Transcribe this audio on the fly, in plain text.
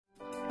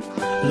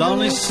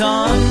lonely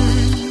sun,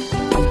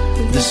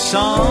 the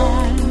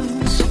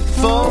songs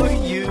for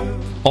you.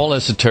 All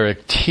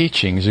esoteric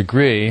teachings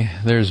agree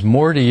there's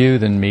more to you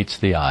than meets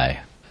the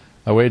eye.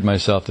 I weighed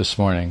myself this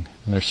morning,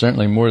 and there's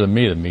certainly more than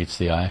me than meets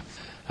the eye.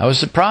 I was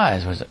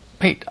surprised. I was like,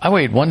 wait, I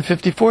weighed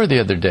 154 the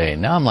other day.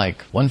 Now I'm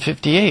like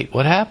 158.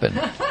 What happened?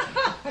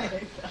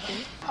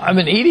 I've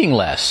been eating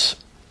less.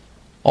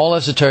 All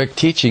esoteric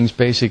teachings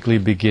basically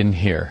begin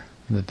here,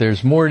 that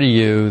there's more to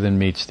you than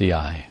meets the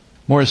eye.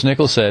 Maurice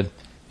Nichols said,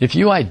 if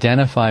you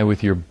identify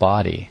with your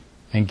body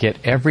and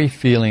get every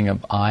feeling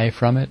of I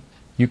from it,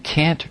 you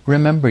can't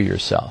remember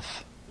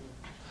yourself.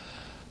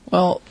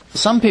 Well,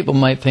 some people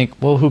might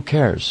think, well, who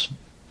cares?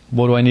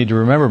 What do I need to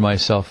remember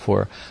myself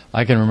for?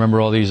 I can remember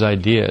all these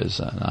ideas,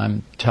 and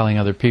I'm telling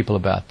other people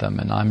about them,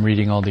 and I'm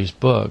reading all these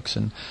books,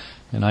 and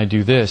I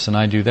do this, and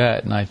I do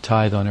that, and I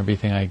tithe on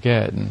everything I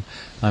get, and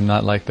I'm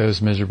not like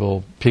those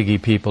miserable piggy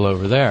people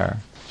over there.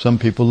 Some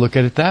people look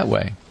at it that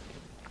way.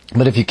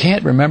 But if you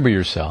can't remember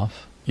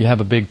yourself, you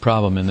have a big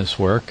problem in this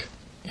work,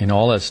 in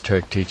all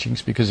esoteric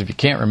teachings, because if you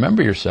can't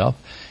remember yourself,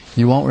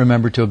 you won't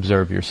remember to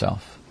observe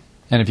yourself.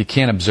 And if you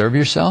can't observe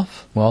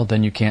yourself, well,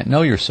 then you can't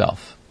know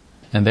yourself.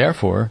 And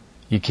therefore,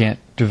 you can't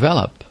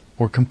develop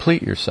or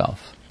complete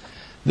yourself.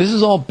 This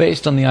is all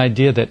based on the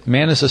idea that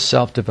man is a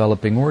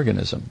self-developing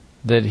organism,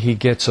 that he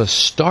gets a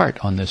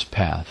start on this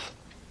path.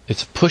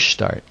 It's a push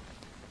start.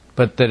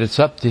 But that it's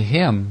up to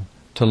him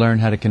to learn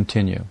how to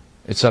continue.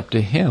 It's up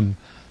to him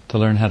to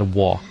learn how to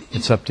walk.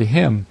 It's up to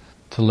him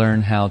to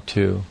learn how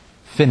to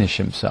finish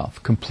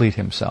himself, complete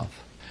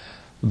himself.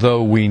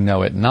 Though we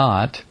know it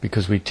not,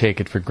 because we take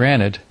it for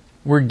granted,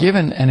 we're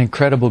given an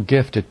incredible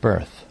gift at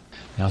birth.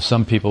 Now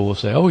some people will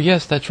say, oh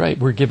yes, that's right,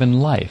 we're given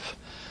life.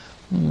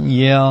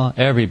 Yeah,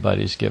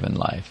 everybody's given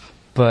life.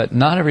 But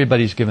not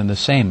everybody's given the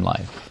same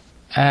life.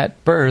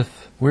 At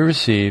birth, we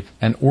receive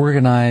an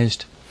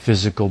organized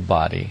physical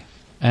body.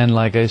 And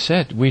like I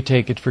said, we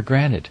take it for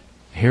granted.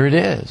 Here it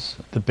is.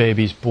 The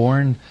baby's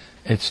born.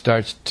 It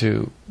starts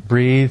to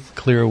breathe,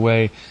 clear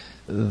away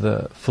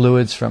the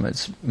fluids from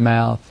its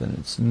mouth and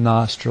its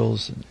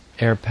nostrils and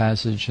air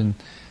passage, and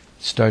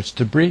starts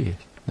to breathe.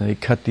 And they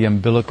cut the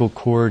umbilical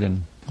cord,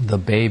 and the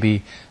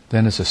baby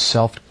then is a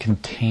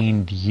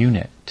self-contained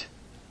unit.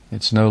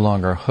 It's no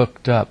longer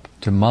hooked up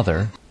to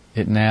mother.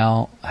 It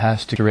now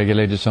has to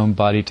regulate its own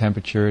body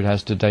temperature. It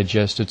has to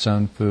digest its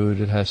own food.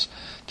 It has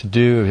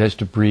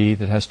to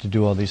breathe. It has to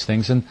do all these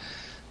things. And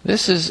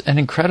this is an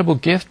incredible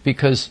gift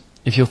because,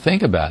 if you'll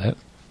think about it,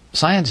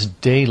 science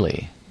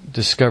daily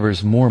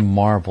discovers more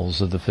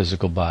marvels of the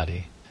physical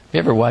body. Have you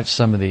ever watched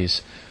some of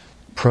these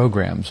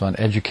programs on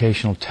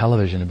educational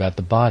television about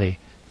the body?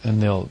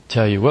 And they'll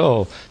tell you,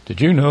 well,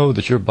 did you know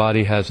that your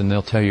body has, and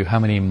they'll tell you how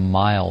many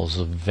miles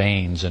of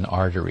veins and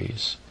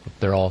arteries.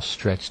 They're all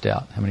stretched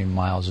out, how many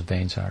miles of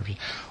veins and arteries.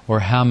 Or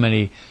how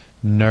many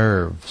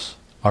nerves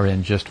are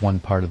in just one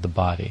part of the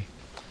body.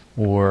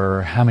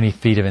 Or how many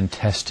feet of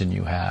intestine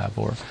you have,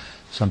 or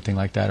something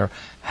like that. Or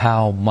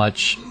how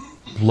much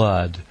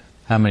blood,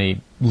 how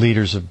many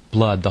liters of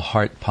blood the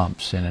heart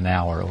pumps in an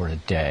hour or a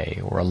day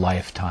or a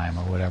lifetime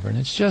or whatever. And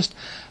it's just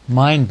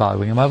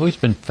mind-boggling. I've always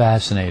been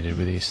fascinated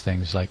with these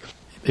things. Like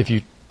if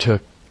you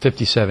took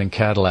 57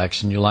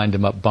 Cadillacs and you lined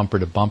them up bumper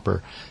to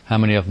bumper, how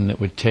many of them it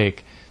would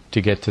take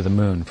to get to the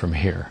moon from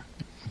here.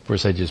 Of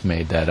course, I just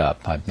made that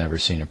up. I've never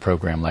seen a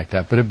program like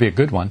that, but it'd be a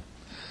good one.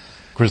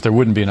 Of course, there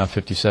wouldn't be enough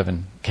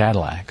 57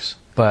 Cadillacs,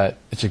 but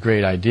it's a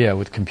great idea.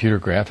 With computer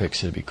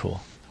graphics, it'd be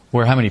cool.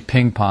 Or how many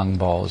ping pong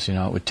balls,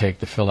 it would take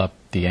to fill up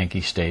the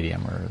Yankee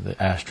Stadium or the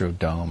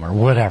Astrodome or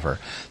whatever.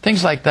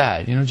 Things like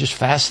that, just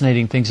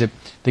fascinating things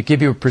that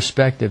give you a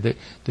perspective,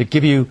 that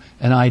give you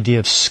an idea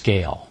of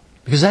scale.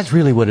 Because that's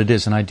really what it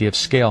is, an idea of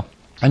scale.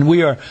 And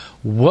we are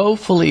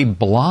woefully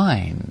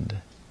blind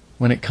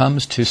when it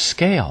comes to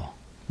scale.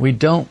 We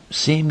don't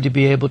seem to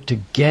be able to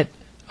get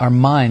our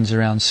minds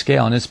around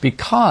scale. And it's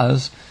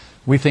because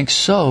we think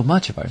so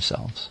much of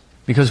ourselves.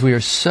 Because we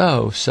are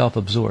so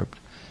self-absorbed.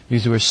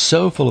 Because we're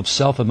so full of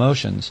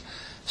self-emotions.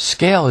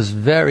 Scale is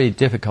very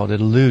difficult. It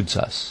eludes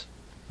us.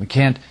 We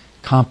can't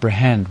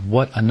comprehend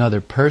what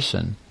another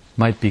person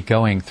might be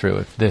going through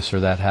if this or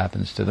that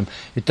happens to them.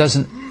 It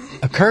doesn't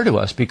occur to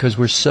us because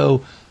we're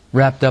so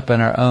wrapped up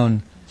in our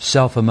own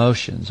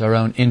self-emotions, our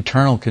own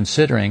internal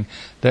considering,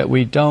 that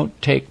we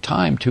don't take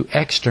time to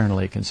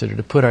externally consider,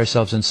 to put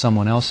ourselves in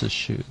someone else's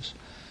shoes,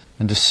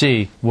 and to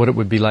see what it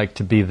would be like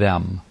to be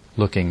them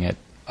looking at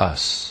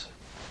us.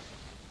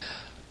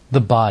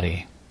 The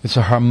body. It's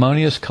a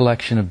harmonious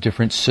collection of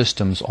different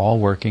systems all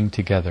working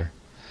together.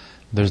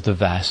 There's the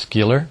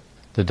vascular,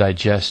 the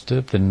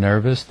digestive, the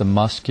nervous, the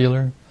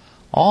muscular,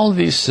 all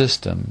these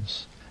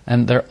systems,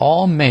 and they're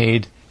all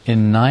made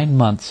in 9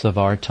 months of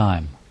our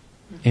time,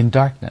 in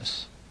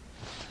darkness.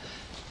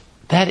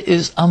 That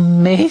is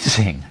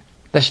amazing.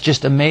 That's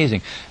just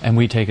amazing. And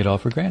we take it all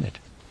for granted.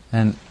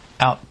 And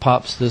out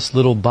pops this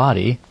little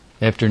body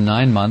after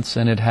 9 months,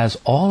 and it has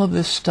all of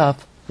this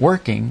stuff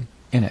working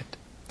in it.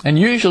 And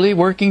usually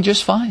working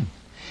just fine.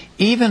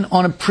 Even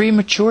on a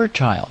premature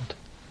child.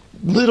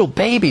 Little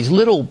babies,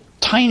 little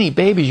tiny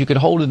babies you could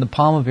hold in the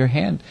palm of your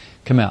hand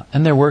come out,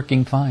 and they're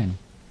working fine.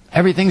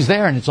 Everything's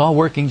there, and it's all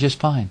working just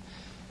fine.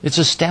 It's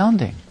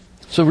astounding.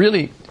 So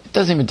really, it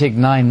doesn't even take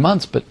 9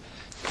 months, but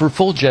for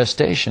full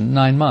gestation,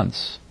 9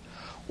 months.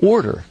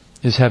 Order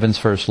is heaven's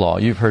first law.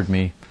 You've heard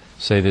me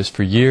say this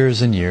for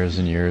years and years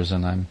and years,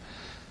 and I'm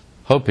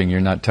hoping you're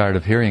not tired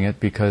of hearing it,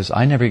 because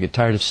I never get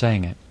tired of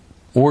saying it.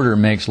 Order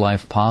makes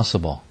life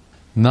possible.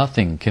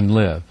 Nothing can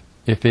live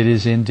if it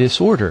is in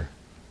disorder.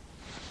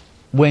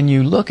 When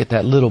you look at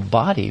that little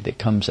body that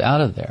comes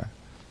out of there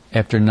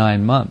after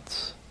 9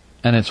 months,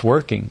 and it's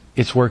working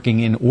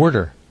in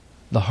order.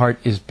 The heart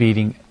is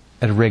beating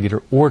at a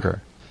regular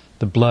order.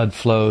 The blood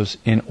flows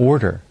in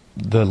order.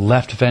 The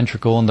left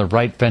ventricle and the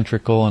right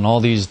ventricle and all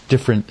these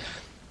different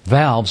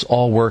valves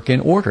all work in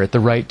order at the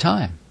right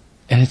time.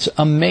 And it's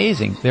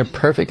amazing. They're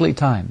perfectly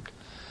timed.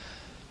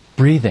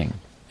 Breathing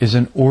is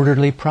an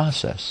orderly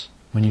process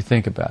when you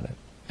think about it.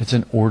 It's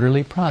an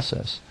orderly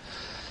process.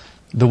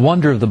 The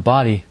wonder of the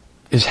body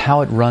is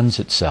how it runs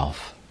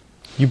itself.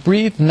 You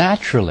breathe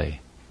naturally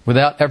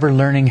without ever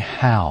learning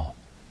how,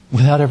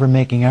 without ever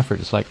making effort.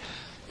 It's like,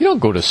 you don't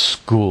go to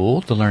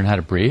school to learn how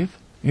to breathe.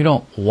 You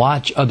don't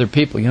watch other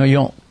people. You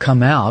don't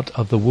come out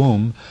of the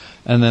womb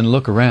and then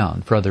look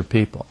around for other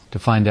people to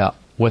find out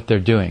what they're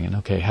doing. And,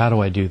 okay, how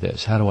do I do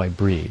this? How do I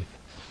breathe?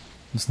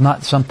 It's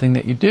not something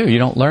that you do. You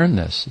don't learn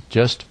this. It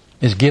just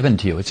is given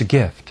to you. It's a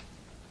gift.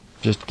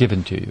 Just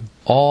given to you.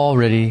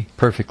 Already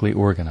perfectly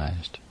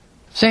organized.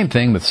 Same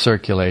thing with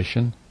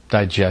circulation,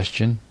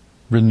 digestion,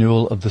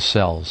 renewal of the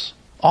cells.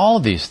 All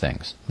of these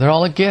things, they're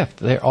all a gift.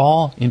 They're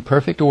all in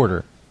perfect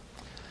order.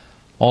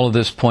 All of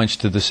this points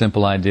to the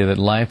simple idea that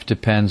life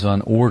depends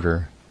on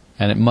order,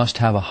 and it must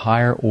have a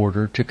higher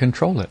order to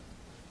control it.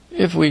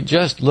 If we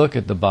just look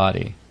at the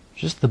body,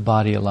 just the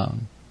body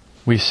alone,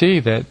 we see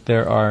that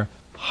there are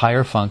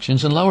higher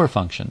functions and lower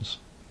functions.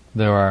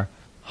 There are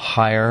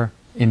higher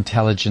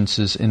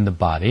intelligences in the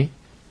body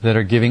that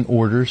are giving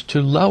orders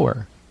to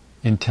lower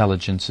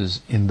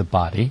intelligences in the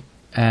body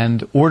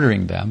and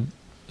ordering them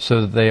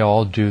so that they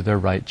all do their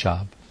right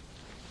job.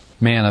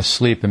 Man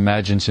asleep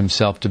imagines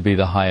himself to be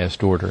the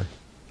highest order,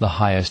 the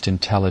highest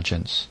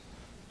intelligence,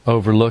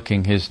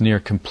 overlooking his near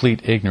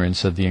complete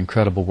ignorance of the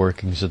incredible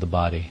workings of the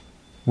body.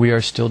 We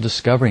are still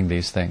discovering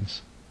these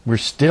things. We're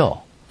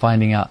still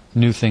finding out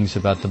new things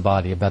about the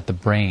body, about the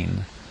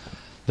brain.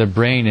 The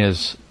brain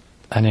is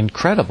an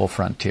incredible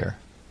frontier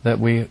that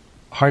we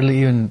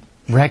hardly even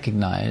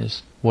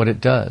recognize what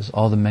it does,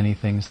 all the many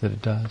things that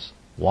it does.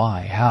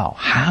 Why? How?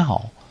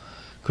 How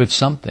could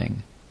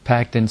something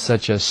packed in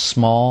such a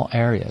small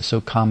area, so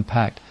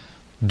compact,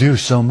 do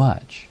so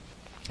much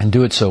and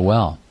do it so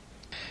well?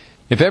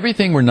 If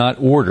everything were not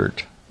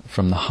ordered,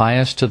 from the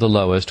highest to the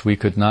lowest, we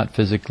could not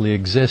physically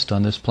exist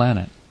on this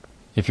planet.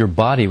 If your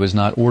body was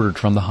not ordered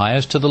from the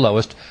highest to the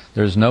lowest,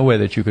 there's no way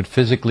that you could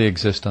physically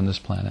exist on this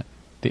planet.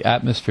 The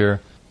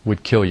atmosphere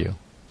would kill you.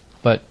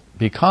 But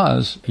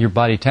because your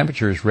body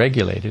temperature is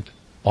regulated,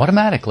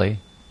 automatically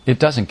it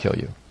doesn't kill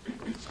you.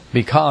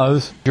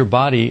 Because your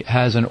body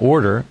has an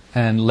order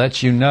and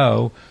lets you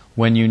know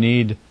when you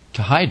need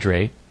to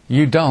hydrate,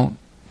 you don't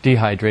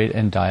dehydrate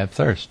and die of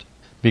thirst.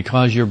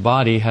 Because your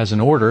body has an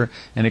order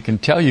and it can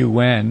tell you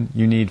when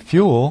you need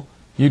fuel,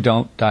 you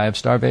don't die of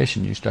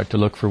starvation. You start to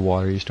look for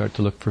water, you start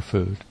to look for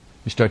food.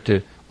 You start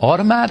to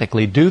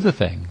automatically do the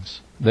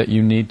things that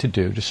you need to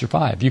do to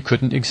survive. You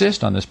couldn't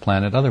exist on this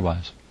planet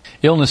otherwise.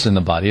 Illness in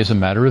the body is a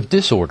matter of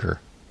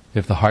disorder.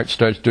 If the heart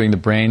starts doing the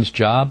brain's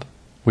job,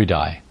 we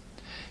die.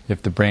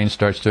 If the brain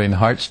starts doing the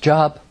heart's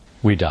job,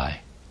 we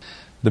die.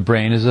 The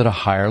brain is at a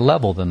higher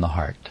level than the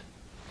heart.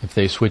 If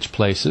they switch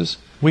places,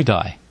 we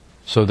die.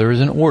 So there is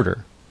an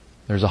order.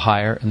 There's a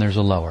higher and there's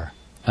a lower.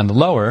 And the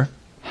lower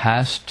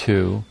has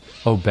to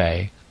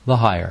obey the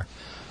higher.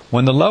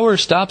 When the lower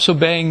stops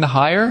obeying the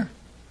higher,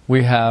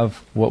 we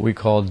have what we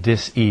call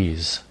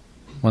dis-ease.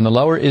 When the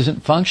lower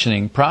isn't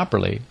functioning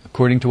properly,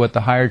 according to what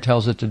the higher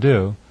tells it to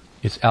do,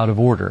 it's out of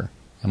order.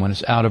 And when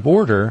it's out of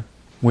order,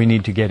 we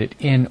need to get it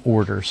in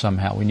order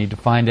somehow. We need to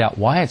find out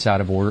why it's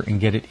out of order and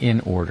get it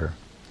in order.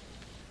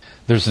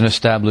 There's an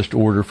established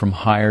order from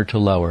higher to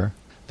lower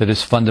that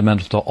is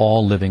fundamental to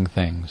all living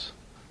things.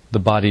 The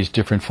body's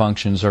different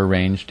functions are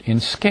arranged in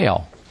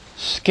scale.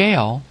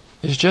 Scale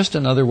is just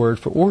another word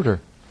for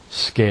order.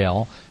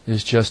 Scale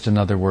is just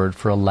another word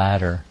for a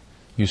ladder.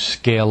 You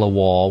scale a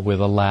wall with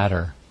a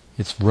ladder.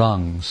 It's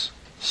rungs,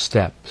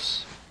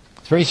 steps.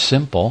 It's very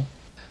simple.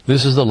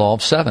 This is the law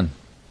of 7,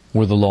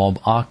 or the law of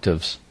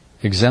octaves,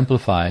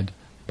 exemplified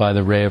by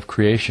the ray of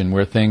creation,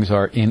 where things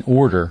are in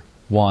order,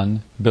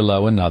 one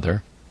below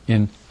another,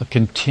 in a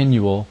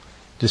continual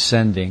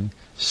descending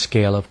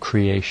scale of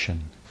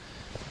creation.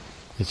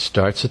 It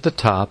starts at the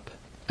top,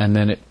 and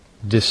then it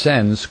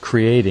descends,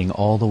 creating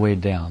all the way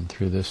down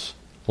through this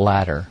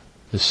ladder,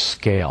 this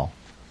scale,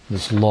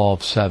 this law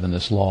of 7,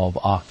 this law of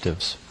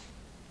octaves.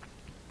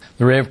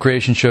 The ray of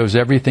creation shows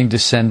everything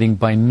descending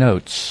by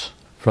notes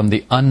from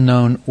the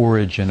unknown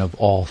origin of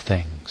all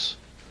things.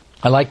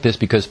 I like this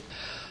because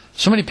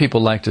so many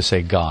people like to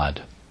say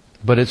God,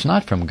 but it's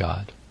not from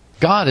God.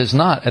 God is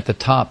not at the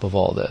top of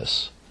all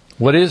this.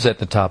 What is at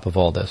the top of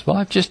all this? Well,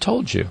 I've just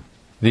told you.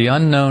 The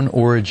unknown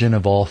origin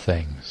of all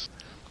things.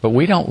 But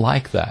we don't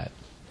like that.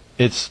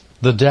 It's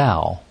the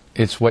Tao.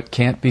 It's what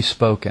can't be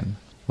spoken,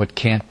 what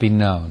can't be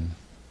known.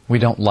 We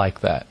don't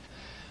like that.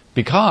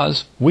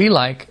 Because we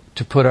like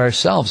to put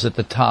ourselves at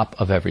the top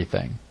of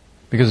everything.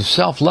 Because of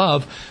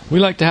self-love, we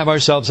like to have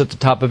ourselves at the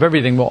top of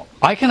everything. Well,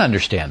 I can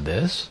understand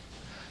this.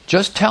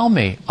 Just tell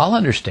me, I'll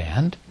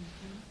understand.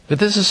 But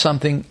this is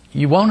something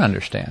you won't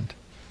understand.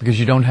 Because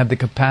you don't have the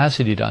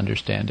capacity to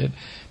understand it.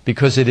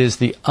 Because it is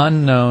the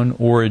unknown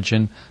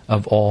origin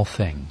of all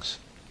things.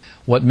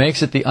 What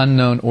makes it the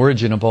unknown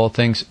origin of all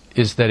things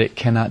is that it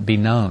cannot be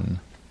known.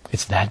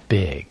 It's that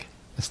big.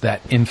 It's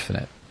that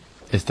infinite.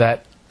 It's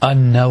that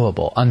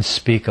unknowable,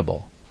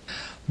 unspeakable.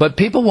 But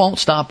people won't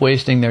stop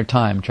wasting their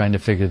time trying to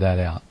figure that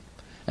out.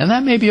 And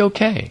that may be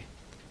okay.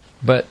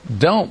 But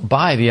don't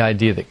buy the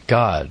idea that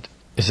God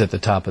is at the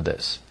top of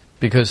this.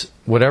 Because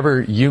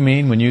whatever you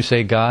mean when you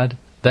say God,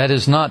 that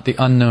is not the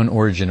unknown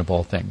origin of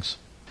all things.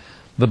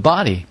 The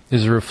body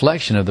is a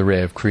reflection of the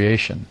ray of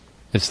creation.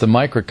 It's the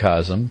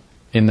microcosm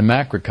in the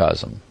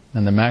macrocosm,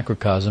 and the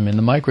macrocosm in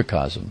the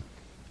microcosm.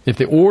 If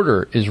the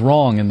order is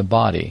wrong in the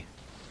body,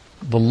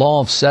 the law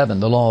of 7,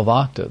 the law of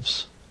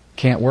octaves,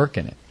 can't work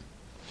in it.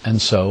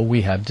 And so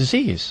we have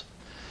disease.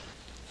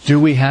 Do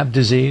we have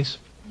disease?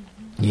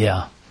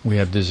 Yeah, we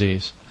have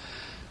disease.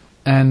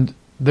 And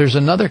there's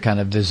another kind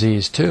of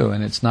disease too,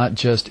 and it's not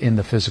just in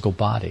the physical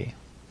body.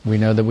 We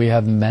know that we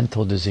have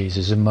mental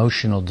diseases,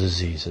 emotional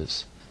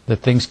diseases,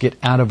 that things get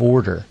out of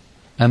order,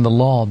 and the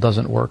law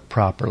doesn't work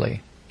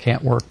properly,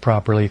 can't work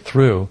properly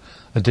through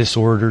a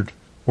disordered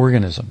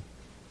organism.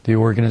 The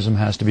organism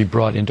has to be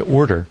brought into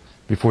order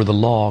before the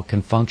law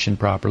can function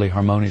properly,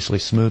 harmoniously,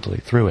 smoothly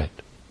through it.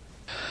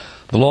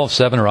 The law of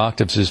 7 or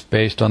octaves is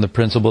based on the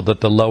principle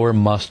that the lower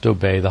must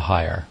obey the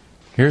higher.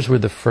 Here's where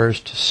the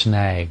first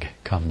snag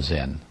comes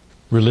in.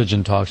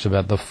 Religion talks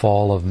about the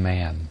fall of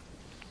man.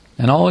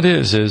 And all it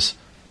is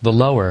the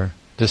lower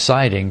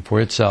deciding for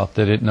itself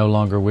that it no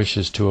longer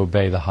wishes to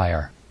obey the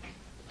higher.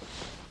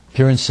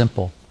 Pure and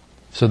simple.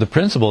 So the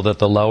principle that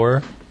the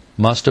lower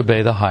must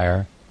obey the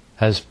higher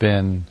has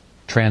been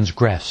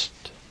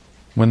transgressed.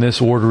 When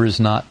this order is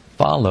not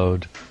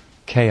followed,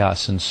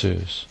 chaos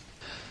ensues.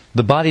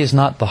 The body is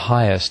not the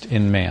highest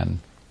in man.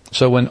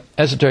 So when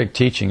esoteric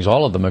teachings,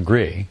 all of them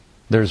agree,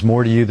 there's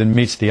more to you than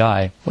meets the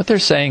eye, what they're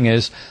saying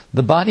is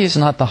the body is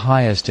not the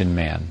highest in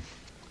man.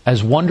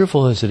 As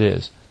wonderful as it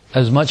is,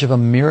 as much of a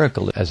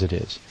miracle as it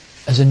is,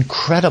 as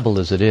incredible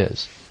as it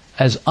is,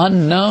 as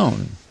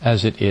unknown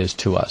as it is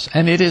to us,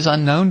 and it is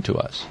unknown to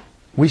us,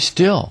 we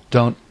still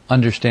don't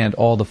understand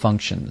all the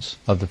functions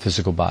of the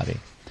physical body.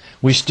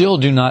 We still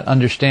do not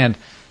understand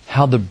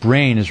how the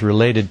brain is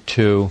related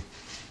to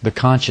the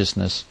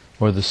consciousness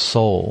or the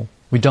soul.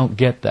 We don't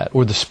get that.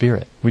 Or the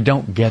spirit. We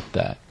don't get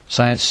that.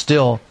 Science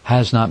still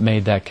has not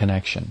made that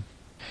connection.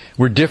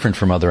 We're different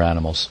from other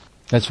animals.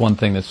 That's one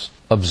thing that's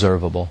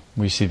observable.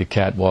 We see the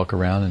cat walk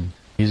around and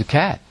he's a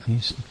cat.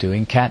 He's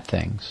doing cat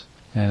things.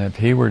 And if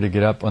he were to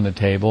get up on the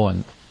table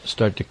and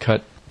start to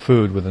cut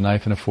food with a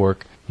knife and a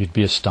fork, you'd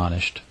be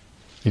astonished.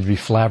 You'd be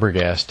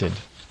flabbergasted.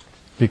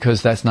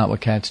 Because that's not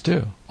what cats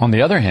do. On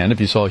the other hand,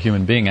 if you saw a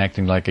human being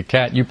acting like a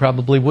cat, you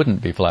probably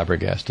wouldn't be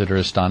flabbergasted or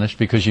astonished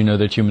because you know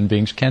that human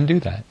beings can do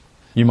that.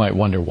 You might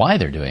wonder why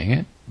they're doing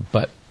it,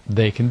 but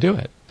they can do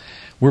it.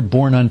 We're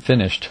born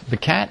unfinished. The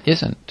cat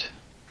isn't.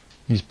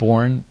 He's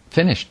born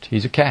finished.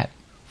 He's a cat,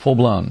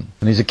 full-blown.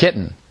 When he's a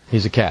kitten,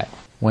 he's a cat.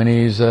 When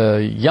he's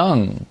a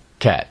young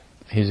cat,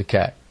 he's a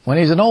cat. When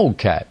he's an old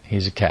cat,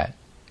 he's a cat.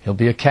 He'll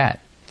be a cat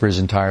for his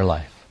entire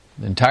life.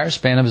 The entire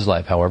span of his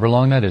life, however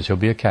long that is, he'll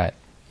be a cat.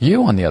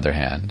 You, on the other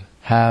hand,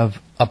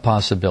 have a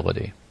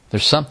possibility.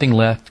 There's something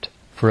left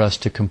for us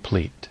to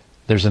complete.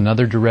 There's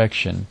another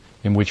direction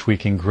in which we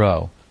can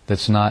grow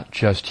that's not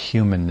just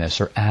humanness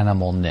or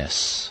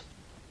animalness.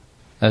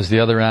 As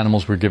the other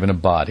animals were given a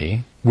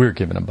body, we're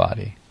given a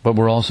body. But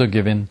we're also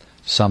given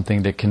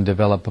something that can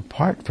develop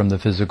apart from the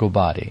physical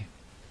body.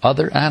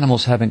 Other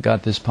animals haven't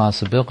got this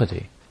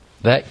possibility.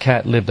 That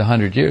cat lived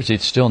 100 years,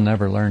 he'd still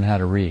never learn how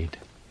to read.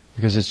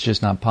 Because it's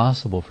just not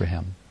possible for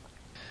him.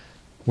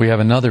 We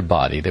have another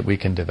body that we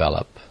can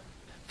develop.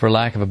 For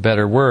lack of a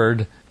better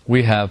word,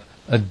 we have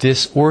a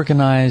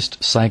disorganized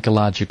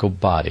psychological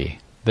body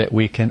that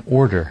we can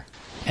order.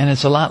 And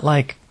it's a lot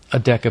like a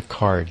deck of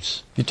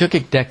cards. You took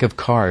a deck of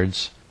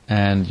cards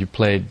and you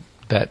played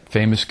that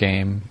famous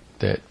game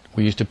that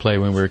we used to play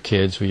when we were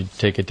kids. We'd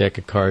take a deck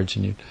of cards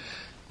and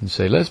you'd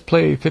say, let's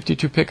play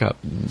 52 pickup.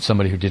 And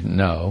somebody who didn't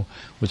know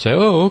would say,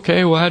 oh,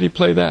 okay, well, how do you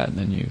play that? And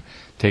then you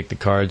take the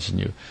cards and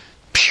you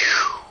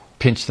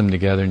pinch them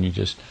together and you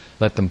just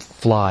let them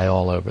fly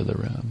all over the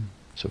room.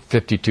 So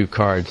 52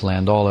 cards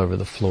land all over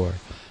the floor.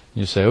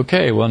 You say,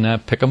 okay, well, now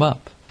pick them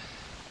up.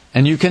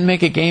 And you can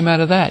make a game out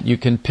of that. You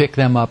can pick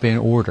them up in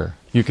order.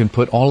 You can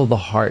put all of the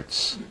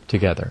hearts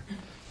together.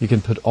 You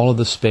can put all of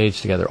the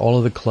spades together, all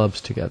of the clubs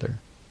together.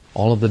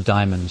 all of the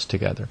diamonds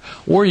together.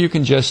 Or you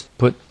can just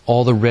put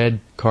all the red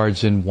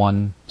cards in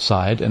one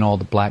side and all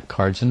the black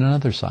cards in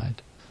another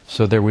side.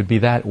 So there would be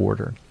that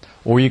order.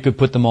 Or you could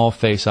put them all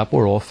face up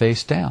or all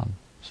face down.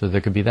 So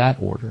there could be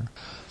that order.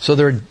 So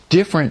there are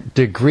different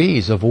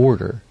degrees of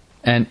order.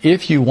 And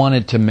if you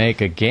wanted to make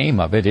a game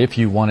of it, if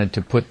you wanted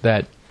to put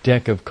that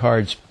deck of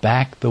cards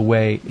back the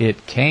way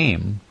it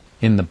came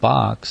in the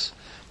box,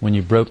 when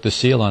you broke the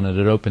seal on it,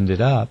 it opened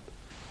it up,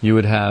 you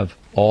would have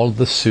all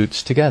the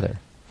suits together.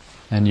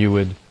 And you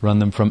would run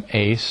them from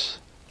ace,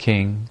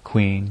 king,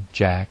 queen,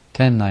 jack,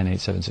 10, 9, 8,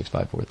 7, 6,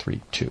 5, 4,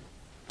 3, 2.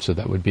 So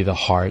that would be the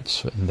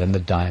hearts, and then the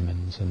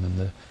diamonds, and then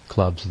the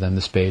clubs, and then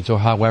the spades, or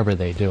however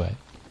they do it.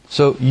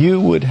 So you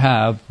would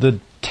have the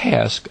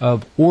task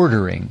of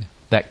ordering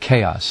that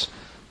chaos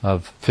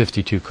of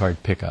 52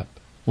 card pickup.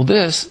 Well,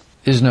 this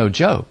is no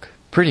joke.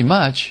 Pretty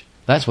much,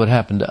 that's what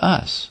happened to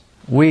us.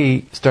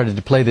 We started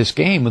to play this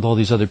game with all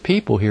these other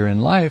people here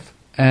in life,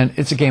 and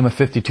it's a game of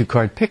 52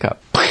 card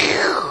pickup.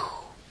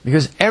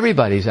 Because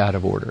everybody's out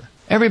of order.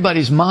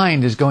 Everybody's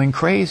mind is going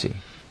crazy.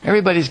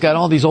 Everybody's got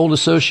all these old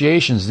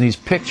associations and these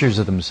pictures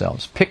of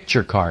themselves,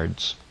 picture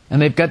cards.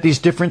 And they've got these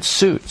different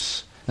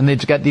suits. And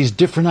they've got these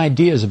different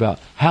ideas about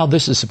how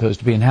this is supposed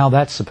to be and how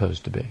that's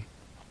supposed to be.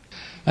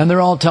 And they're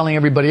all telling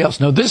everybody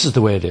else, no, this is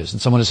the way it is.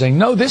 And someone is saying,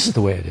 no, this is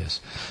the way it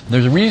is. And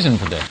there's a reason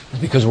for that.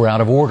 It's because we're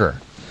out of order.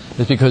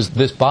 It's because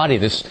this body,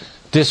 this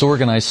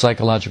disorganized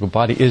psychological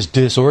body, is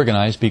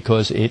disorganized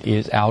because it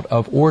is out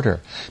of order.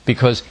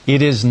 Because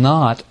it is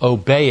not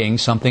obeying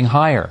something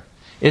higher.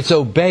 It's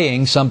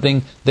obeying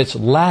something that's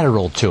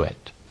lateral to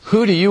it.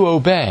 Who do you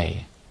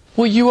obey?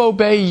 Well, you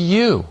obey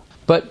you.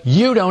 But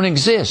you don't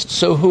exist,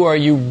 so who are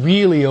you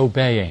really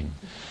obeying?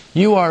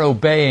 You are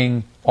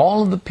obeying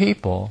all of the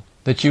people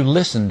that you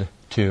listened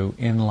to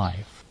in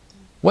life.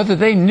 Whether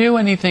they knew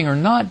anything or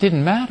not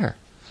didn't matter.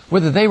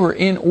 Whether they were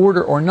in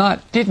order or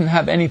not didn't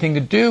have anything to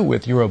do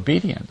with your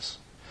obedience.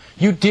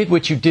 You did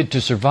what you did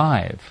to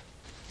survive.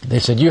 They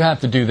said, you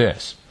have to do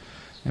this.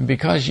 And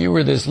because you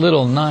were this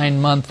little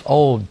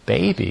 9-month-old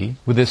baby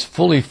with this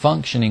fully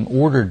functioning,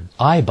 ordered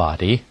eye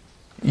body,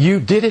 you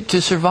did it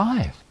to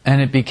survive. And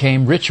it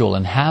became ritual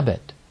and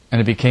habit. And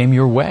it became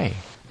your way.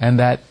 And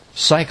that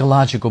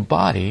psychological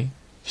body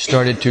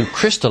started to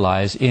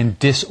crystallize in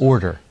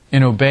disorder,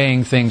 in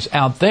obeying things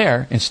out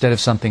there instead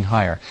of something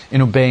higher,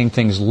 in obeying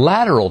things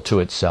lateral to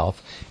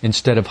itself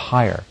instead of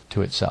higher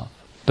to itself.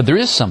 But there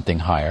is something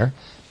higher,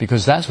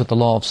 because that's what the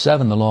law of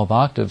 7, the law of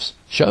octaves,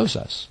 shows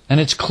us.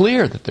 And it's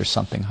clear that there's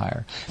something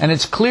higher. And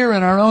it's clear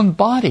in our own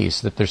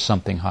bodies that there's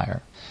something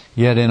higher.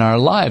 Yet in our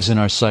lives, in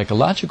our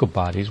psychological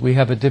bodies, we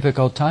have a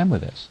difficult time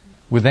with this,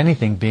 with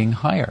anything being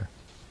higher.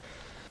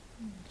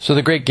 So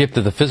the great gift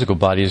of the physical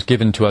body is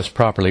given to us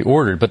properly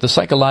ordered, but the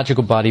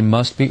psychological body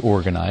must be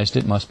organized,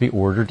 it must be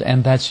ordered,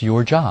 and that's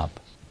your job.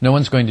 No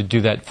one's going to do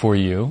that for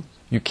you.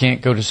 You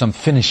can't go to some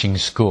finishing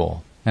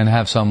school and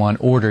have someone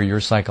order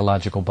your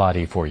psychological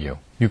body for you.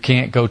 You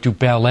can't go to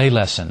ballet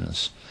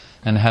lessons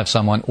and have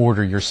someone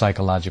order your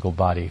psychological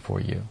body for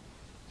you.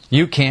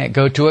 You can't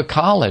go to a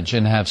college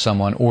and have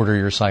someone order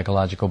your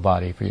psychological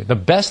body for you. The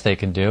best they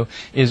can do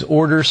is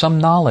order some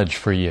knowledge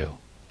for you.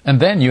 And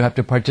then you have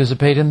to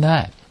participate in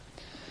that.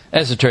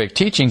 Esoteric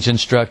teachings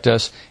instruct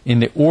us in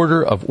the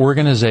order of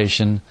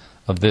organization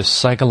of this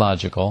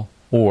psychological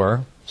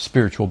or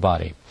spiritual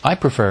body. I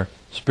prefer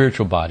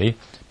spiritual body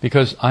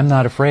because I'm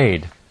not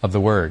afraid of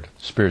the word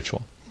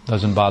spiritual. It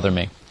doesn't bother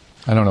me.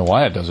 I don't know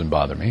why it doesn't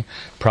bother me.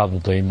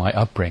 Probably my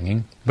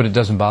upbringing, but it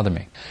doesn't bother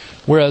me.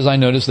 Whereas I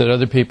notice that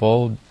other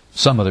people,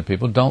 some other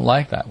people, don't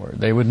like that word.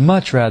 They would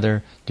much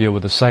rather deal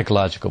with a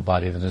psychological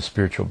body than a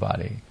spiritual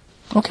body.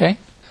 Okay,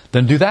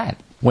 then do that.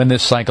 When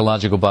this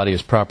psychological body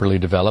is properly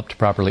developed,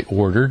 properly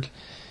ordered,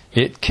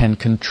 it can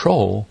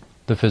control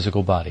the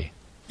physical body.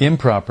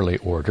 Improperly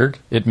ordered,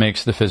 it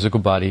makes the physical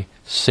body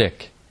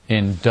sick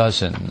in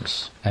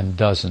dozens and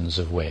dozens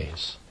of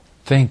ways.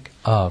 Think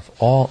of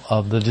all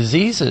of the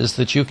diseases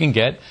that you can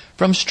get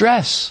from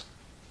stress.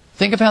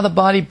 Think of how the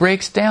body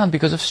breaks down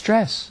because of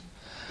stress.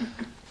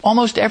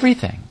 Almost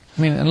everything.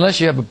 I mean, unless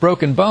you have a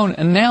broken bone,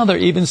 and now they're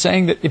even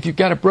saying that if you've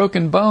got a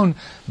broken bone,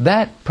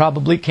 that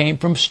probably came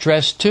from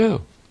stress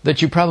too.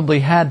 That you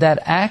probably had that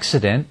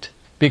accident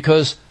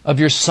because of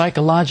your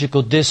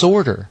psychological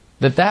disorder.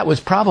 That was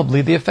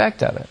probably the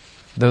effect of it.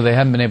 Though they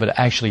haven't been able to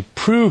actually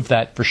prove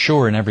that for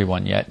sure in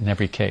everyone yet, in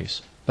every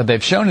case. But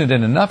they've shown it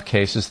in enough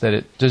cases that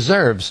it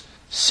deserves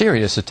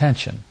serious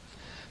attention.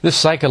 This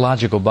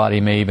psychological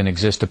body may even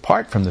exist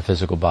apart from the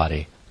physical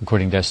body,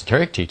 according to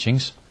esoteric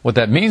teachings. What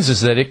that means is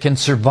that it can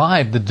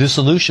survive the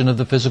dissolution of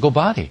the physical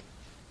body.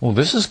 Well,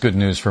 this is good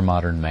news for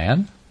modern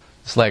man.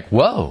 It's like,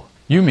 whoa,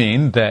 you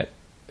mean that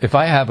if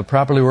I have a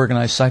properly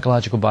organized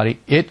psychological body,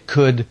 it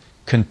could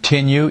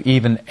continue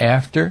even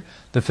after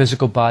the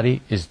physical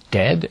body is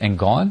dead and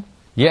gone?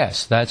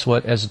 Yes, that's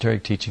what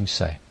esoteric teachings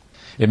say.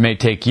 It may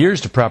take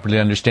years to properly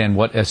understand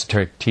what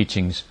esoteric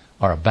teachings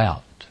are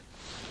about.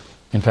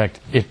 In fact,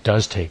 it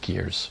does take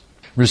years.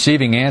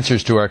 Receiving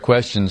answers to our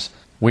questions,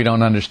 we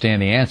don't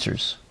understand the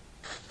answers.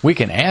 We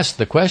can ask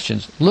the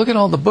questions. Look at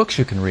all the books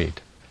you can read.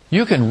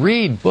 You can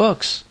read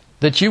books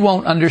that you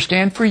won't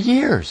understand for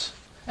years.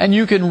 And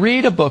you can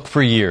read a book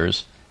for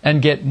years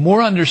and get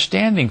more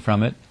understanding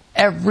from it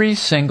every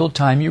single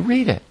time you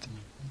read it.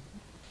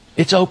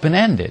 It's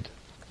open-ended.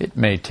 It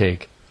may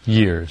take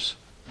years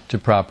to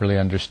properly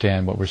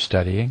understand what we're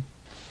studying.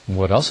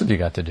 What else have you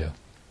got to do?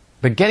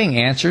 But getting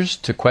answers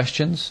to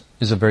questions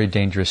is a very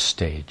dangerous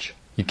stage.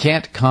 You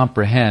can't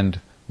comprehend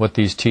what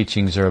these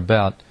teachings are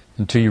about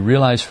until you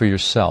realize for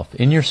yourself,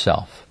 in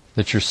yourself,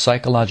 that your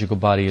psychological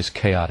body is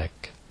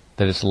chaotic,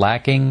 that it's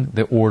lacking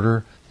the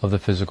order of the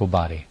physical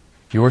body.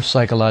 Your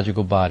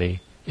psychological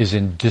body is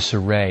in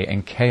disarray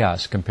and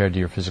chaos compared to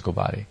your physical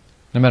body.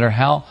 No matter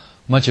how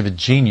much of a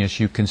genius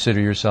you consider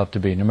yourself to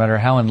be, no matter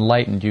how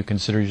enlightened you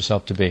consider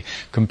yourself to be,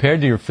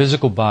 compared to your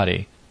physical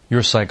body,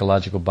 your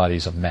psychological body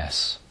is a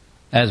mess.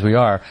 As we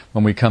are,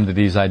 when we come to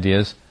these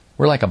ideas,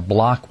 we're like a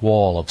block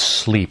wall of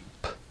sleep,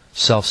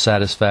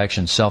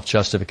 self-satisfaction,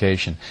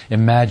 self-justification,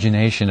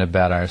 imagination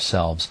about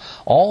ourselves,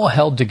 all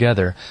held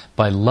together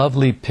by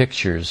lovely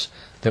pictures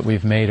that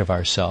we've made of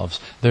ourselves.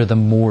 They're the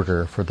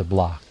mortar for the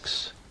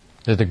blocks.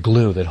 They're the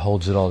glue that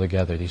holds it all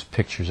together, these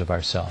pictures of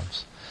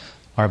ourselves.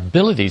 Our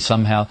ability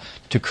somehow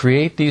to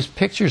create these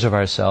pictures of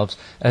ourselves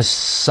as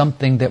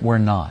something that we're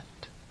not,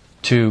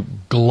 to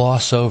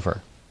gloss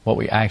over what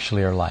we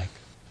actually are like.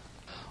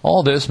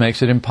 All this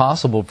makes it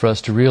impossible for us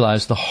to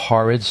realize the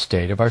horrid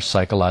state of our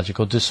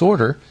psychological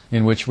disorder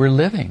in which we're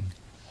living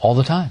all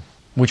the time,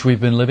 which we've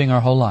been living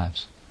our whole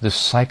lives. This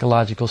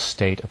psychological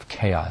state of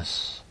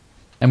chaos.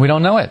 And we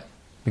don't know it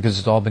because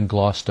it's all been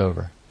glossed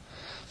over.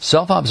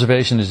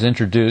 Self-observation is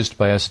introduced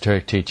by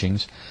esoteric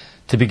teachings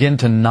to begin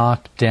to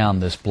knock down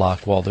this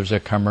block wall. There's a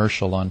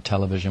commercial on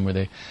television where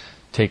they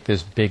take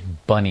this big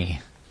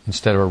bunny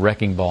instead of a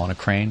wrecking ball and a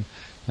crane,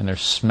 and they're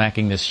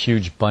smacking this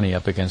huge bunny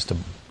up against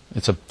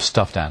it's a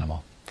stuffed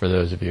animal, for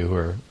those of you who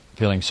are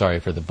feeling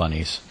sorry for the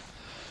bunnies.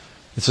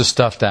 It's a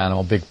stuffed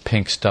animal, big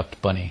pink stuffed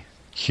bunny,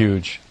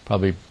 huge,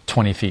 probably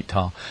 20 feet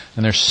tall,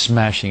 and they're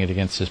smashing it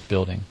against this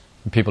building.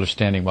 And people are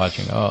standing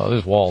watching, oh,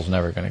 this wall's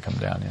never going to come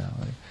down,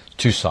 it's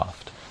too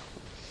soft.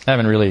 I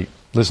haven't really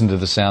listened to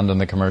the sound on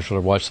the commercial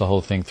or watched the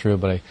whole thing through,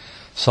 but I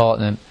saw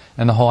it,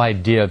 and the whole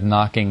idea of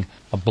knocking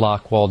a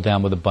block wall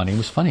down with a bunny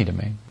was funny to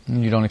me.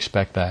 And you don't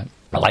expect that.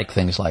 I like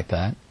things like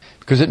that,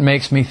 because it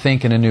makes me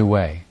think in a new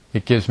way.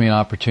 It gives me an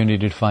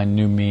opportunity to find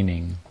new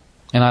meaning.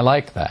 And I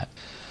like that.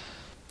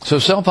 So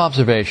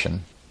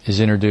self-observation is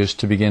introduced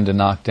to begin to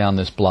knock down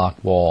this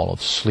block wall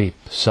of sleep,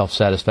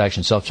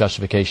 self-satisfaction,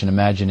 self-justification,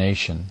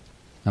 imagination,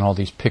 and all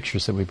these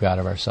pictures that we've got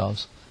of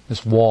ourselves.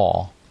 This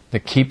wall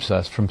that keeps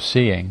us from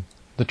seeing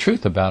the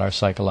truth about our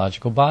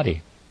psychological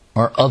body,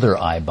 our other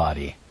I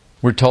body.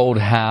 We're told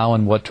how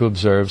and what to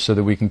observe so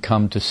that we can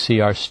come to see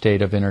our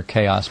state of inner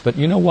chaos. But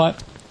you know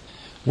what?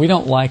 We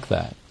don't like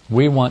that.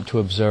 We want to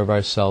observe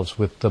ourselves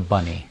with the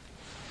bunny.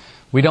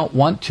 We don't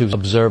want to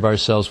observe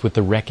ourselves with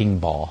the wrecking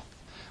ball.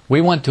 We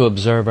want to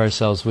observe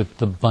ourselves with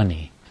the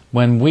bunny.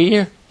 When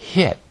we're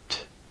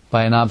hit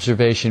by an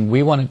observation,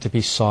 we want it to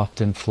be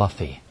soft and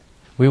fluffy.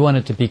 We want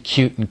it to be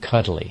cute and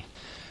cuddly.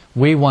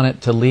 We want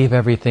it to leave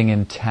everything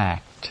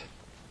intact.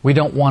 We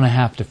don't want to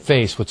have to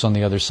face what's on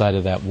the other side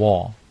of that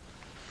wall.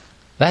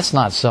 That's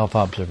not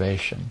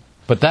self-observation.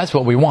 But that's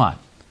what we want.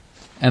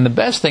 And the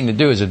best thing to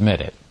do is admit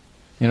it.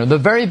 The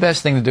very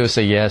best thing to do is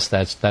say, yes,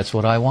 that's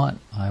what I want.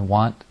 I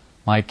want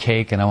my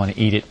cake and I want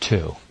to eat it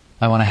too.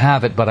 I want to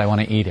have it, but I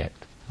want to eat it.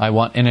 I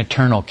want an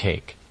eternal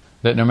cake.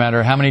 That no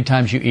matter how many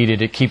times you eat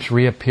it, it keeps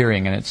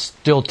reappearing and it's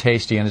still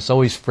tasty and it's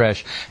always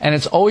fresh. And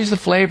it's always the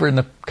flavor and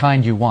the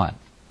kind you want.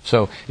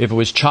 So if it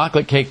was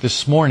chocolate cake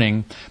this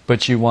morning,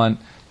 but you want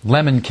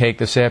lemon cake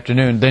this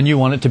afternoon, then you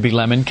want it to be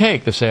lemon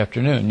cake this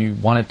afternoon. You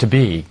want it to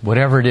be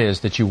whatever it is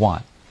that you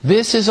want.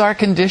 This is our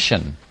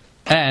condition.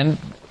 And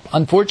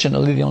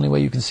unfortunately, the only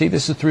way you can see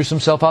this is through some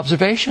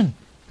self-observation.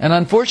 And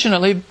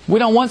unfortunately, we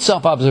don't want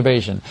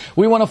self-observation.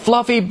 We want a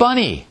fluffy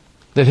bunny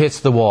that hits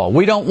the wall.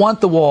 We don't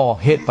want the wall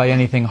hit by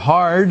anything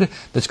hard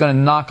that's going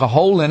to knock a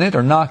hole in it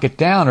or knock it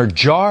down or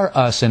jar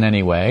us in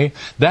any way.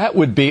 That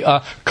would be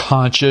a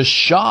conscious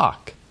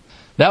shock.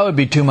 That would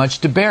be too much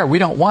to bear. We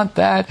don't want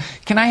that.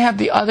 Can I have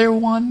the other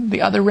one?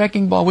 The other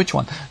wrecking ball? Which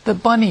one? The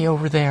bunny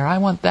over there. I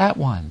want that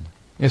one.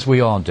 Yes, we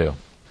all do.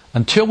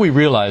 Until we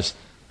realize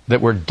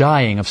that we're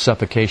dying of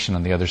suffocation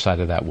on the other side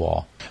of that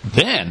wall.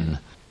 Then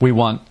we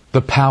want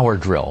the power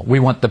drill. We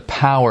want the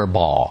power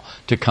ball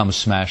to come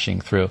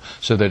smashing through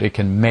so that it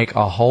can make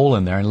a hole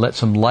in there and let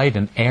some light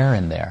and air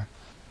in there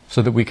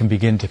so that we can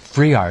begin to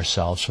free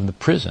ourselves from the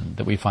prison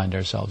that we find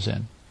ourselves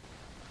in.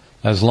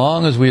 As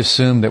long as we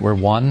assume that we're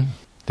one,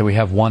 that we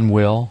have one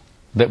will,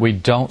 that we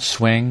don't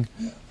swing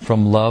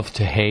from love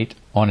to hate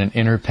on an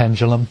inner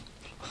pendulum,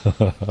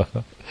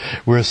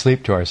 we're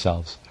asleep to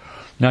ourselves.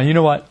 Now, you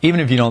know what? Even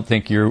if you don't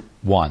think you're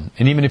one,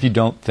 and even if you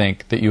don't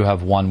think that you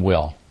have one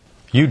will,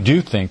 you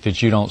do think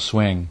that you don't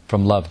swing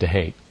from love to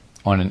hate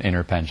on an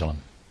inner pendulum.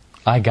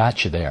 I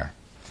got you there.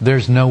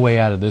 There's no way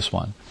out of this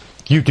one.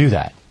 You do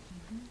that.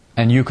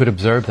 And you could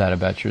observe that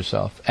about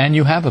yourself. And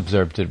you have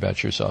observed it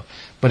about yourself.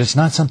 But it's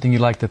not something you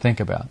like to think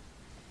about.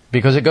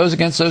 Because it goes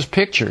against those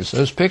pictures.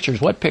 Those pictures,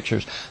 what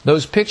pictures?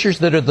 Those pictures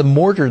that are the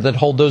mortar that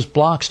hold those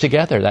blocks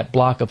together. That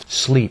block of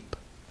sleep,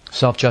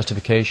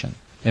 self-justification,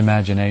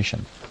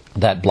 imagination.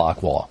 That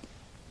block wall.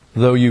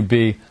 Though you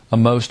be a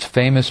most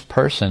famous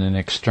person in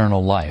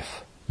external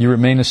life, you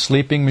remain a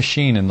sleeping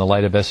machine in the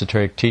light of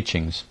esoteric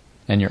teachings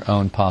and your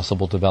own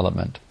possible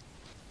development.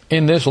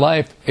 In this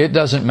life, it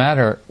doesn't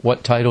matter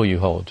what title you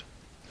hold.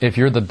 If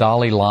you're the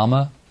Dalai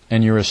Lama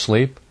and you're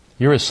asleep,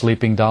 you're a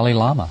sleeping Dalai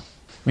Lama.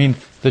 I mean,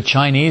 the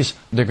Chinese,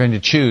 they're going to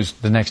choose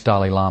the next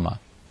Dalai Lama.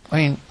 I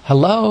mean,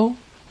 hello?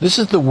 This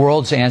is the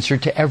world's answer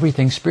to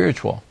everything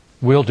spiritual.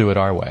 We'll do it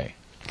our way.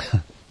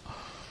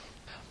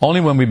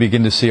 Only when we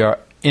begin to see our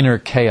inner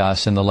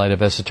chaos in the light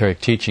of esoteric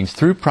teachings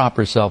through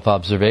proper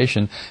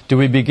self-observation do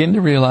we begin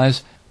to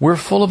realize we're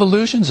full of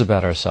illusions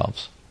about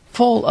ourselves.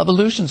 Full of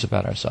illusions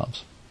about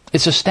ourselves.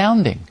 It's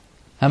astounding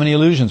how many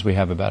illusions we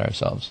have about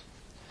ourselves.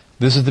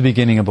 This is the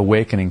beginning of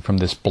awakening from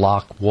this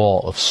block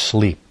wall of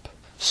sleep.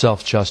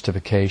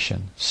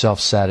 Self-justification,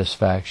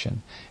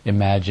 self-satisfaction,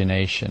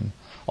 imagination,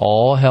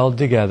 all held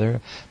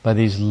together by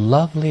these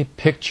lovely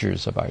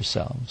pictures of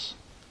ourselves.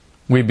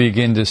 We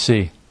begin to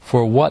see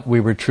for what we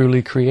were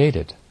truly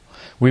created.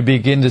 We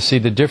begin to see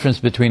the difference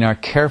between our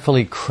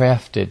carefully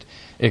crafted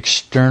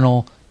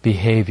external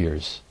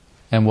behaviors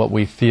and what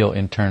we feel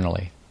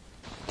internally.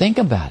 Think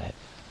about it.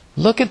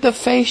 Look at the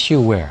face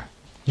you wear.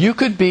 You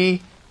could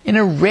be in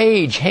a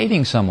rage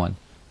hating someone,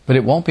 but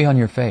it won't be on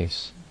your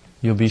face.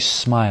 You'll be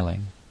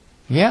smiling.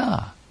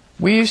 Yeah,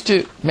 we used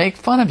to make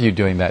fun of you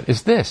doing that.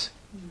 Is this?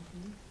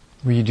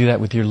 Where you do that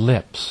with your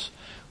lips.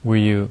 Where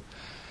you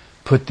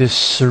put this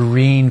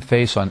serene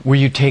face on. Where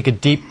you take a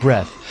deep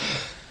breath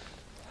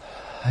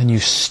and you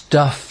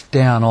stuff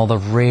down all the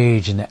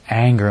rage and the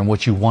anger and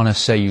what you want to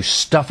say. You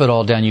stuff it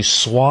all down. You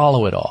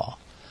swallow it all.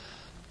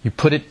 You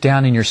put it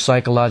down in your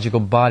psychological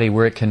body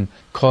where it can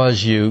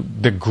cause you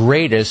the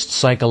greatest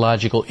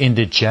psychological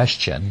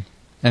indigestion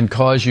and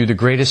cause you the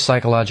greatest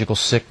psychological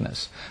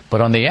sickness.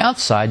 But on the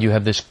outside, you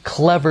have this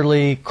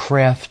cleverly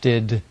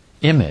crafted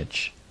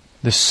image,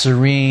 this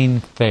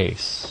serene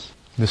face,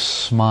 this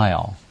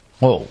smile.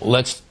 Oh,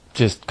 let's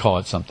just call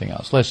it something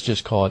else. Let's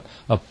just call it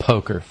a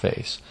poker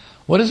face.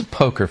 What is a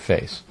poker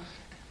face?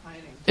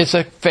 It's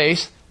a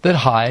face that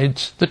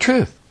hides the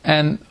truth.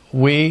 And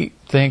we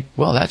think,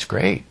 well, that's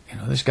great. You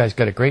know, this guy's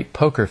got a great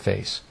poker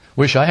face.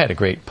 Wish I had a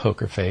great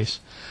poker face.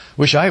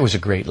 Wish I was a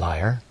great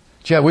liar.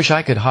 Gee, I wish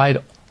I could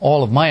hide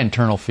all of my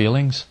internal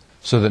feelings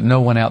so that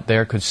no one out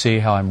there could see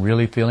how I'm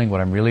really feeling,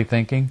 what I'm really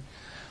thinking.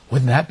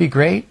 Wouldn't that be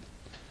great?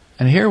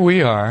 And here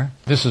we are.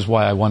 This is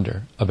why I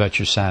wonder about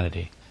your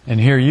sanity. And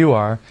here you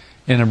are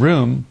in a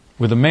room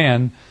with a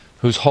man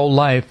whose whole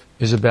life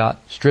is about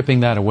stripping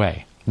that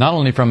away. Not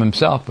only from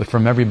himself, but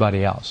from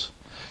everybody else.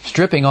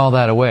 Stripping all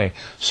that away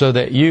so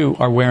that you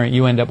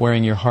end up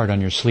wearing your heart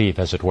on your sleeve,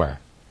 as it were.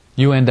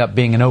 You end up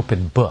being an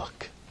open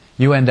book.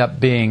 You end up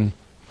being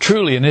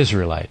truly an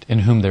Israelite in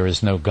whom there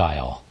is no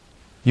guile.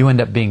 You end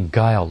up being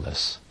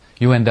guileless.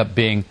 You end up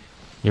being,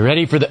 you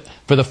ready for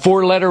the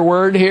four-letter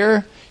word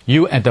here?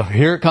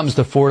 Here comes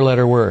the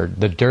four-letter word,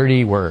 the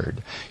dirty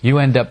word. You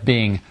end up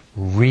being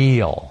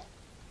real.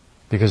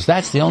 Because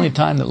that's the only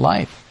time that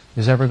life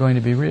is ever going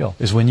to be real,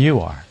 is when you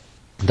are.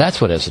 That's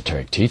what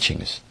esoteric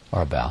teachings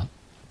are about.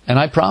 And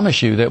I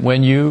promise you that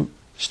when you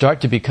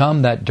start to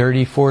become that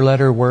dirty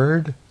four-letter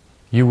word,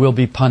 you will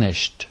be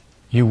punished.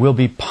 You will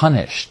be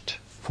punished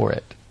for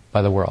it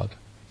by the world.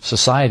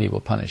 Society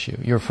will punish you.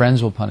 Your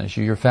friends will punish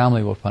you. Your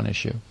family will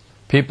punish you.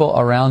 People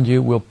around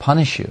you will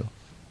punish you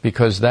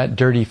because that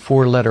dirty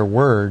four-letter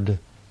word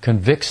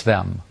convicts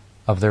them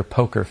of their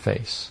poker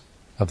face,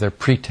 of their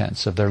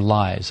pretense, of their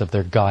lies, of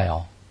their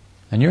guile.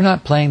 And you're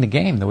not playing the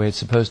game the way it's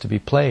supposed to be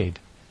played.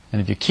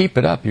 And if you keep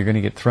it up, you're going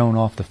to get thrown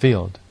off the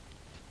field.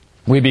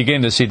 We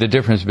begin to see the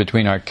difference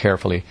between our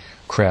carefully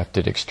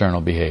crafted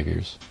external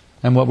behaviors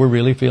and what we're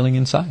really feeling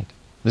inside.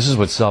 This is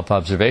what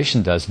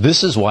self-observation does.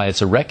 This is why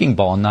it's a wrecking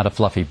ball and not a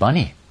fluffy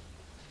bunny.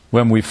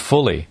 When we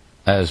fully,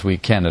 as we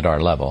can at our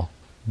level,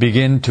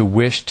 begin to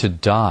wish to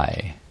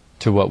die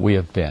to what we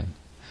have been,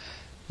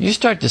 you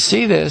start to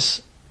see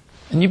this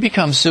and you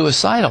become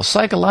suicidal,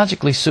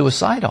 psychologically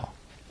suicidal.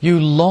 You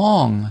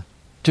long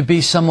to be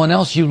someone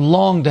else. You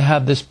long to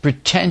have this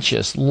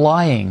pretentious,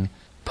 lying,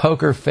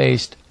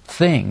 poker-faced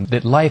thing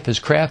that life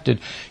has crafted.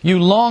 You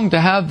long to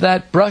have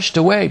that brushed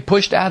away,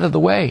 pushed out of the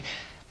way.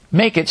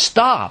 Make it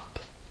stop.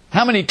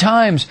 How many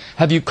times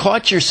have you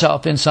caught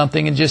yourself in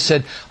something and just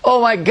said,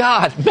 oh my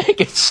God,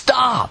 make it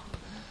stop?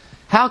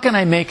 How can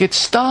I make it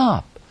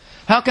stop?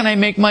 How can I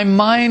make my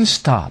mind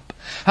stop?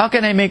 How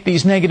can I make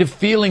these negative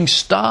feelings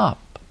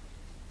stop?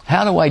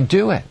 How do I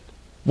do it?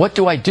 What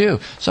do I do?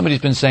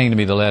 Somebody's been saying to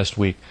me the last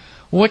week,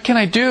 what can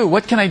I do?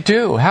 What can I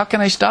do? How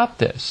can I stop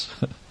this?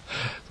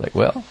 It's like,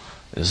 well,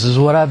 this is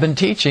what I've been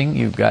teaching.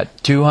 You've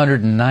got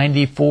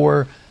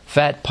 294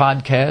 fat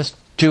podcasts,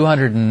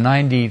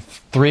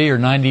 293 or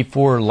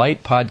 94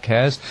 light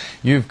podcasts.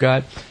 You've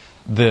got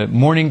the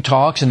morning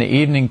talks and the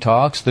evening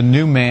talks, the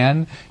new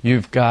man,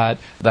 you've got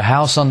the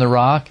house on the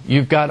rock,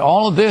 you've got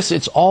all of this.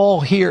 It's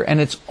all here, and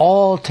it's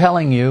all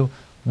telling you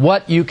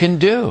what you can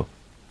do.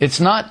 It's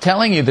not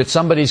telling you that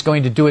somebody's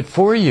going to do it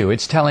for you.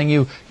 It's telling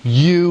you,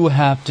 you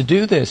have to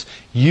do this.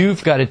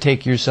 You've got to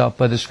take yourself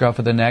by the scruff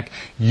of the neck.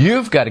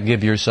 You've got to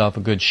give yourself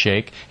a good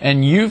shake,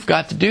 and you've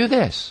got to do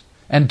this.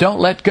 And don't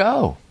let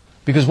go.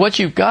 Because what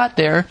you've got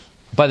there,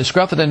 by the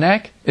scruff of the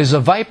neck, is a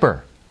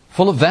viper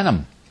full of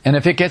venom. And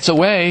if it gets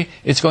away,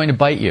 it's going to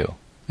bite you,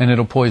 and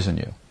it'll poison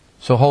you.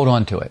 So hold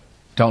on to it.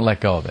 Don't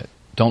let go of it.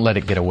 Don't let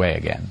it get away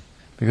again.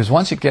 Because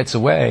once it gets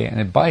away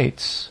and it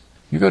bites,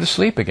 you go to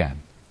sleep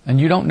again. And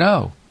you don't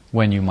know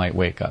when you might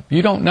wake up.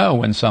 You don't know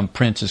when some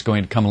prince is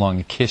going to come along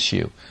and kiss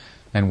you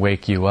and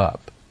wake you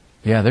up.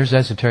 Yeah, there's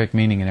esoteric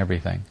meaning in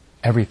everything.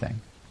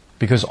 Everything.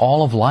 Because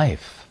all of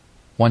life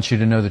wants you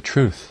to know the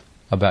truth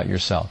about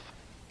yourself.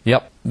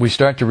 Yep, we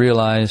start to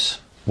realize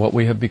what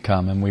we have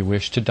become, and we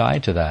wish to die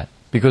to that.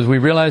 Because we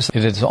realize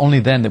that it's only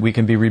then that we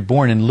can be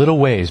reborn in little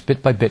ways,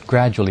 bit by bit,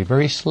 gradually,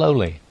 very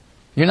slowly.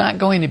 You're not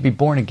going to be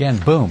born again,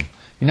 boom.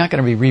 You're not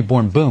going to be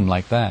reborn, boom,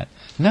 like that.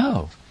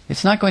 No.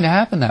 It's not going to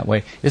happen that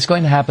way. It's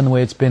going to happen the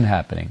way it's been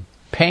happening.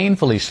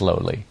 Painfully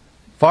slowly.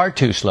 Far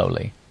too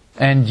slowly.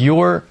 And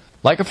you're,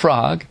 like a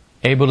frog,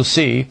 able to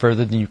see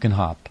further than you can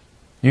hop.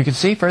 You can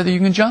see further than you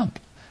can jump.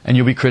 And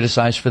you'll be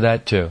criticized for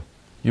that too.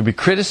 You'll be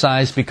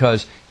criticized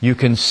because you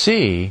can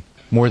see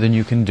more than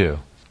you can do.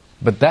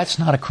 But that's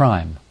not a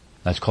crime.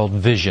 That's called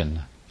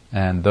vision.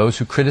 And those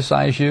who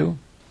criticize you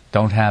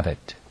don't have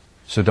it.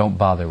 So don't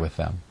bother with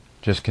them.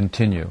 Just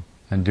continue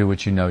and do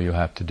what you know you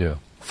have to do.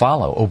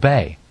 Follow,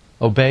 obey.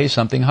 Obey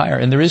something higher.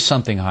 And there is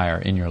something higher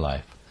in your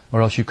life.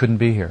 Or else you couldn't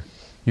be here.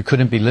 You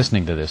couldn't be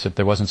listening to this if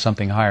there wasn't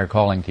something higher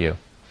calling to you.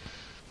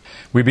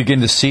 We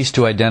begin to cease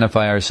to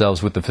identify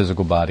ourselves with the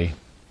physical body.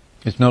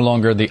 It's no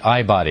longer the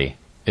I body.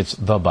 It's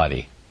the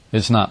body.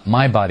 It's not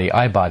my body,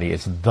 I body.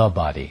 It's the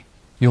body.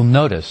 You'll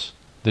notice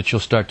that you'll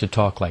start to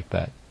talk like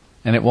that.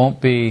 And it won't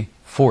be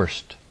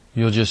forced.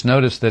 You'll just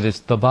notice that it's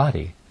the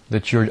body.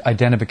 That your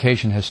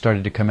identification has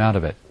started to come out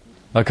of it.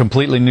 A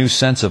completely new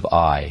sense of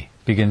I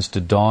begins to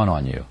dawn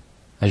on you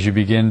as you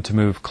begin to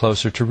move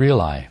closer to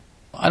real I.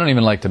 I don't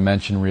even like to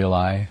mention real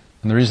I.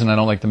 And the reason I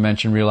don't like to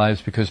mention real I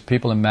is because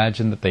people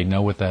imagine that they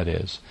know what that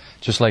is.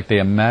 Just like they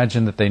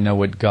imagine that they know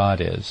what God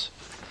is.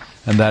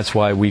 And that's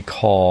why we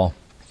call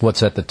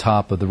what's at the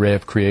top of the ray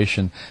of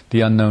creation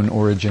the unknown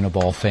origin of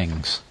all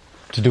things.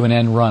 To do an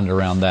end run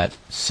around that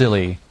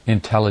silly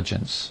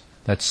intelligence,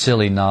 that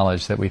silly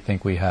knowledge that we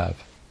think we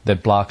have,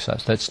 that blocks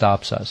us, that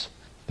stops us,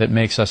 that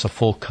makes us a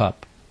full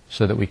cup,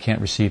 so that we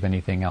can't receive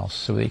anything else,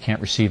 so that we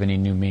can't receive any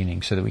new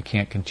meaning, so that we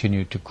can't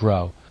continue to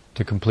grow,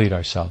 to complete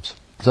ourselves.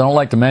 So I don't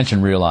like to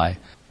mention real I.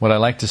 What I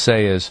like to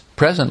say is,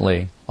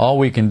 presently, all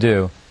we can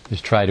do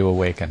is try to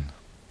awaken.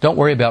 Don't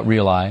worry about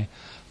real I.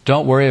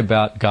 Don't worry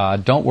about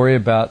God. Don't worry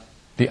about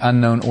the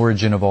unknown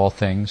origin of all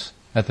things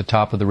at the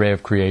top of the ray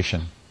of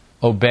creation.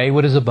 Obey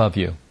what is above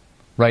you.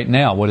 Right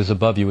now, what is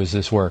above you is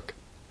this work.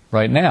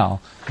 Right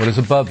now, what is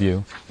above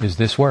you is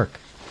this work.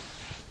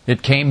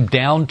 It came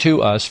down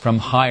to us from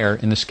higher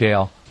in the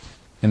scale,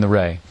 in the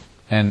ray,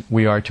 and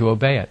we are to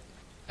obey it.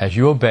 As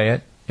you obey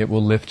it, it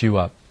will lift you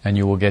up, and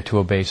you will get to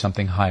obey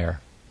something higher.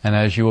 And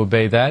as you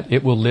obey that,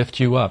 it will lift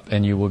you up,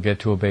 and you will get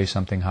to obey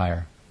something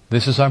higher.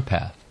 This is our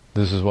path.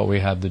 This is what we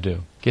have to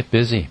do. Get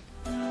busy.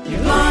 You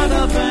line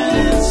up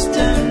and